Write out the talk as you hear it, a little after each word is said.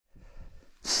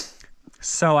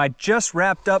So I just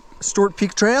wrapped up Stewart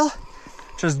Peak Trail,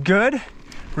 which is good,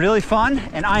 really fun,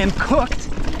 and I am cooked.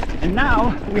 And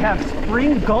now we have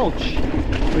Spring Gulch,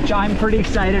 which I'm pretty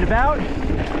excited about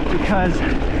because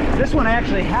this one I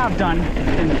actually have done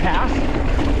in the past.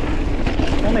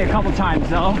 Only a couple times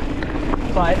though,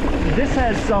 but this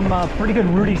has some pretty good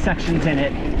Rooty sections in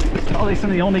it. Probably some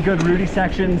of the only good Rooty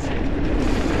sections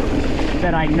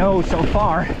that I know so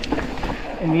far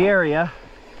in the area.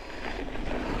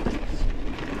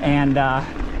 And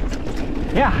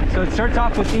yeah, so it starts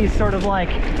off with these sort of like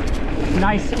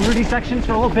nice Rooty sections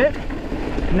for a little bit,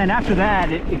 and then after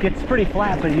that it gets pretty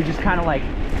flat, but you just kind of like,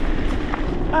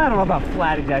 I don't know about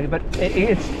flat exactly, but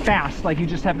it's fast. Like you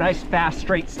just have nice fast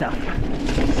straight stuff.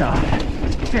 So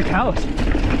here it goes.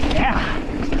 Yeah,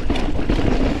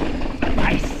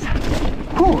 nice.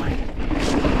 Whew.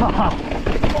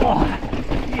 Oh,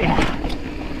 yeah.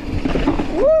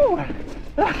 Woo.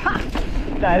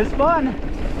 That is fun.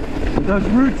 Those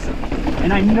roots,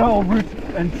 and I know roots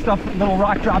and stuff, little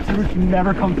rock drops and roots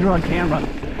never come through on camera,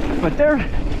 but they're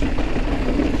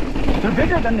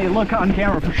bigger than they look on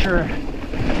camera for sure.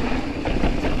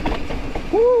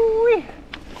 Woo-wee.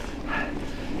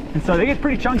 And so they get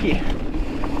pretty chunky.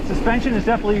 Suspension is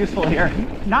definitely useful here.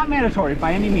 Not mandatory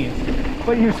by any means,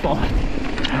 but useful.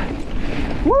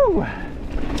 Woo!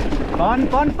 Fun,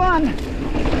 fun, fun.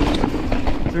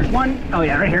 There's one, oh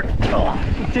yeah, right here. Oh,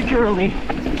 particularly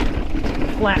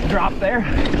flat drop there.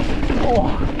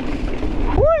 Oh,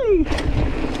 whee!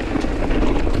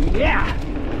 Yeah.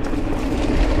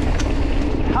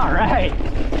 All right.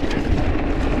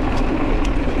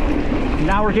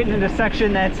 Now we're getting into a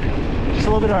section that's just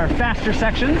a little bit of our faster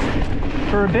sections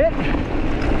for a bit.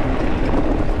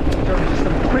 So just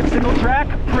a quick single track,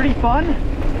 pretty fun.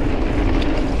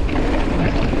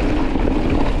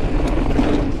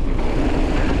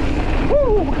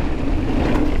 Woo!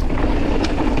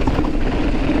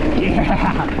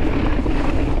 Yeah!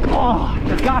 Oh, I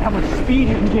forgot how much speed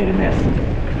you can get in this.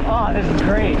 Oh, this is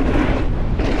great.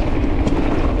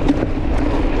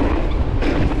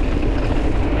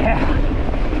 Yeah.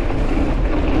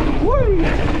 Woo!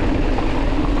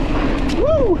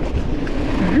 Woo!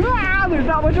 Ah, there's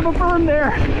not much of a berm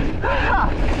there.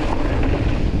 Ah.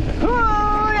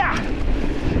 Oh, yeah.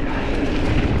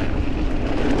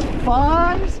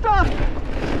 Fun stuff.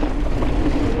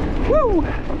 Woo!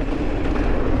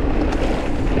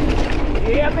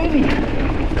 Yeah, baby.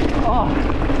 Oh,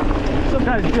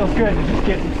 sometimes it feels good to just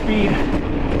get some speed.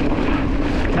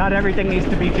 Not everything needs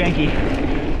to be janky.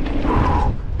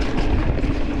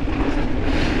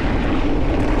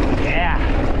 Yeah.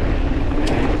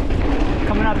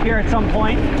 Coming up here at some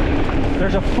point,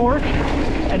 there's a fork,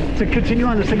 and to continue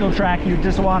on the single track, you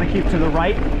just want to keep to the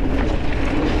right.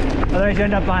 Otherwise, you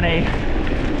end up on a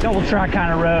double track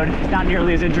kind of road. Not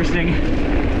nearly as interesting.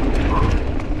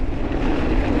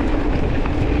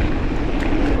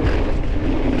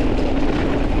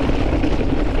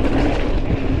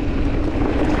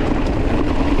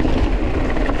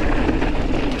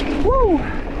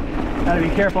 Gotta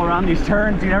be careful around these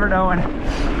turns. You never know when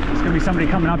there's gonna be somebody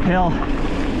coming uphill.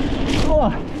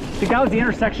 Oh, I think that was the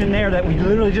intersection there that we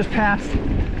literally just passed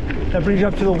that brings you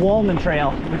up to the Wallman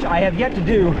Trail, which I have yet to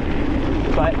do,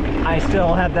 but I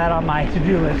still have that on my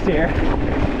to-do list here.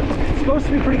 It's supposed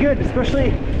to be pretty good,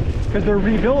 especially because they're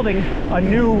rebuilding a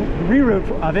new reroute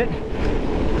of it.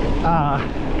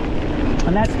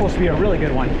 And that's supposed to be a really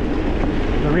good one,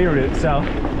 the reroute. So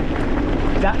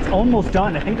that's almost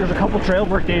done. I think there's a couple trail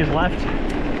work days left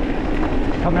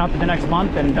coming up in the next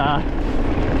month, and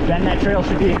then that trail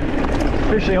should be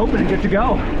officially open and good to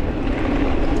go.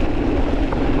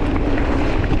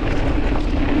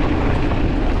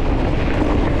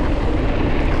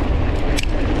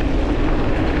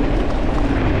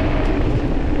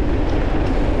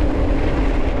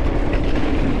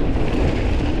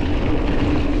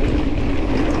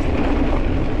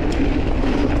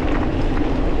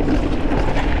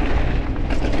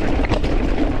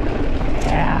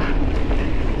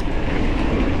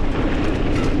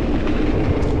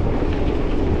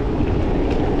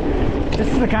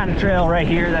 The kind of trail right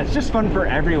here that's just fun for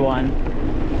everyone.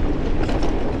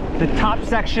 The top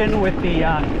section with the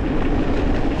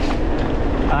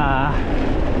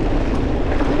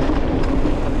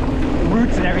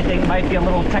roots and everything might be a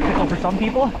little technical for some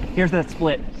people. Here's that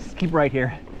split. Just keep right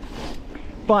here.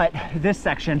 But this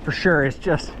section for sure is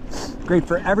just great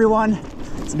for everyone.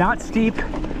 It's not steep.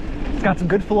 It's got some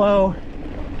good flow.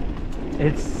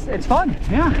 It's fun.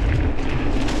 Yeah.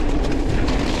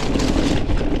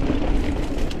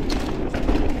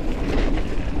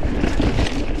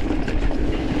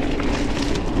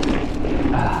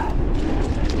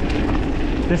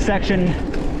 This section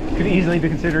could easily be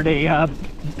considered a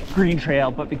green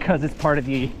trail, but because it's part of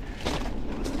the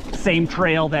same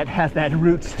trail that has that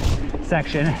roots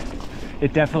section,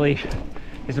 it definitely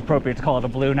is appropriate to call it a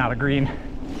blue, not a green.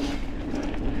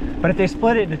 But if they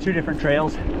split it into two different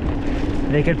trails,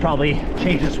 they could probably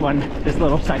change this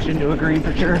little section to a green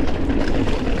for sure.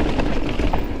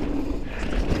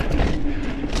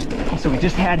 So we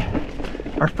just had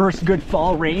our first good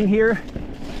fall rain here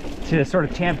to sort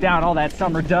of tamp down all that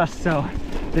summer dust. So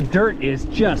the dirt is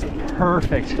just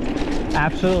perfect.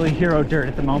 Absolutely hero dirt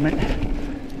at the moment.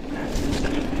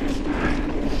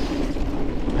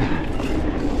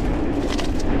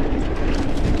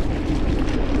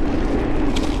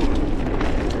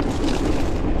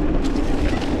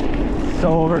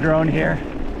 So overgrown here.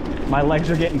 My legs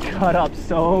are getting cut up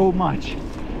so much.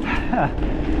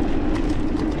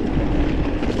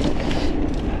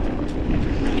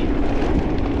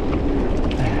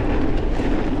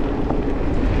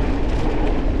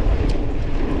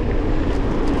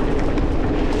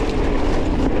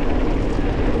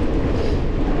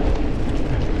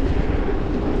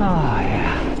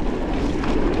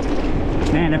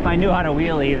 Man, if I knew how to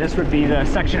wheelie, this would be the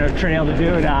section of trail to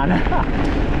do it on.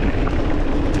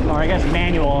 Or I guess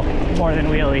manual more than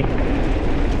wheelie.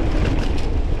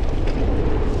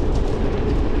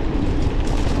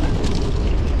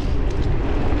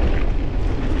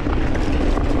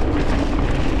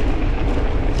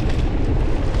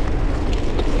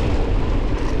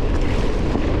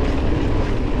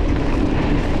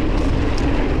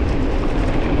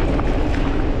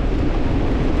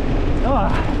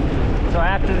 So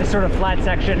after this sort of flat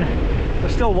section,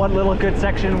 there's still one little good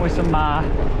section with some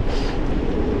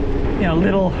you know,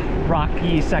 little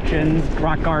rocky sections,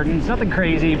 rock gardens, nothing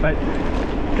crazy, but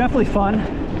definitely fun.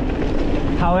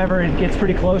 However, it gets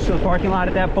pretty close to the parking lot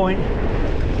at that point.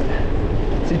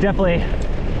 So you definitely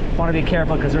want to be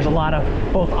careful because there's a lot of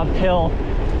both uphill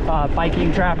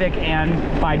biking traffic and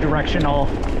bi-directional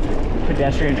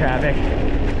pedestrian traffic.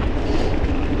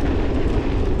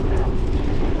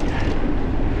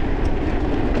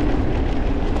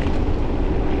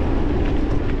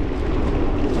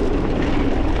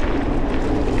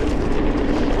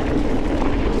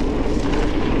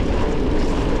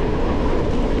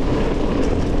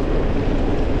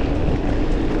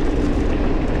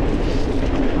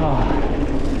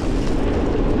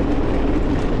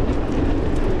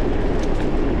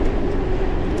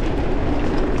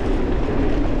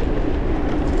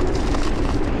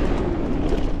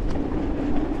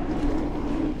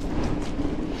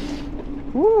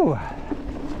 Woo! I'm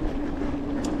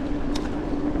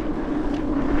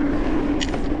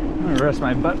gonna rest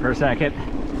my butt for a second.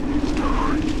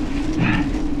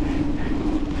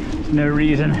 There's no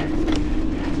reason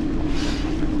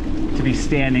to be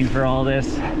standing for all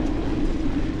this.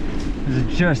 This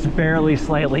is just barely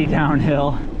slightly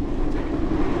downhill.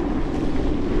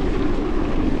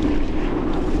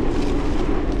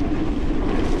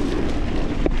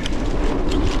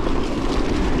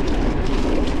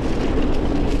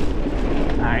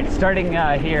 Starting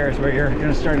here is where you're going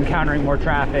to start encountering more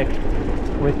traffic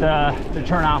with the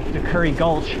turn off to Curry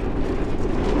Gulch.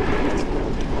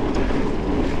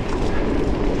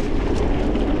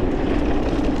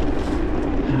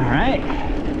 All right.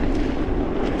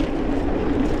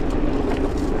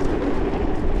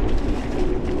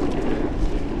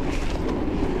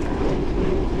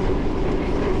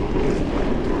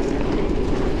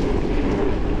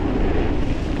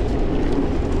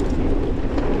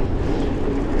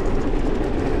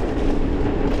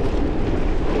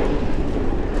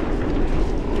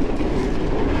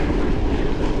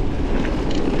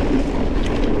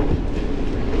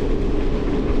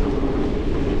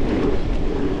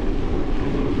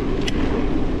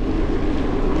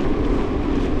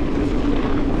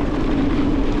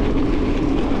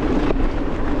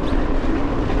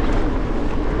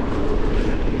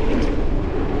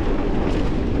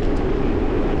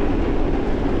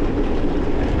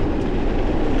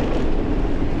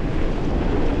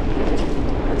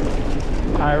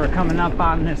 We're coming up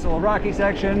on this little rocky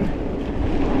section,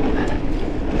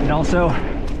 and also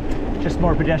just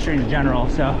more pedestrian in general,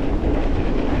 so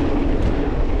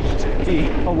just be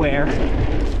aware.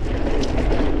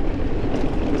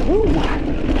 Woo!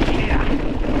 Yeah.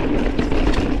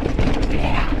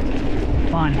 Yeah.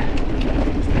 Fun.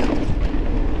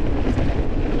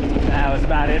 That was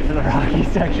about it for the rocky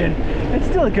section. It's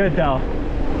still good though.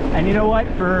 And you know what?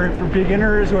 For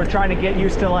beginners who are trying to get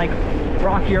used to like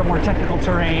rockier, more technical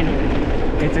terrain,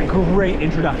 it's a great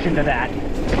introduction to that.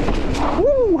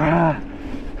 Woo!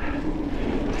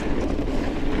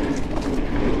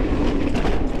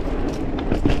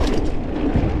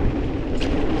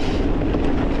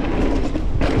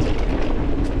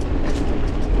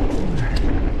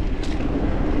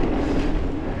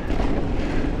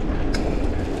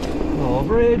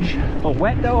 little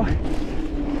wet though.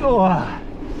 Oh.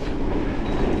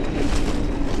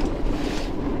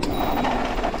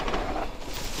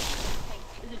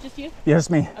 Is it just you? Yeah, it's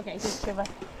me. Okay, just give us.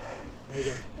 There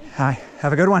you go. Hi,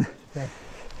 have a good one. Okay.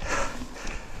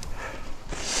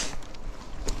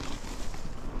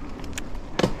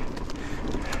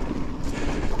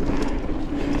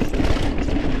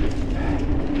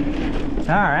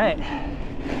 All right.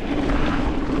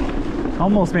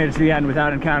 Almost made it to the end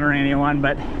without encountering anyone,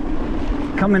 but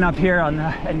coming up here on the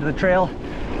end of the trail,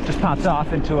 just pops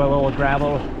off into a little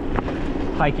gravel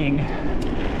hiking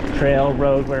trail,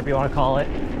 road, whatever you want to call it.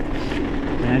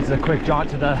 And it's a quick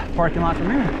jaunt to the parking lot from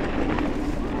here.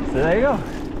 So there you go.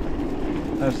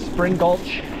 The Spring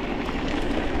Gulch.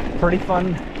 Pretty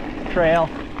fun trail,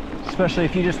 especially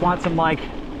if you just want some like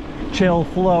chill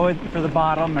flow for the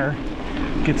bottom or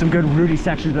get some good Rooty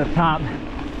sections at the top.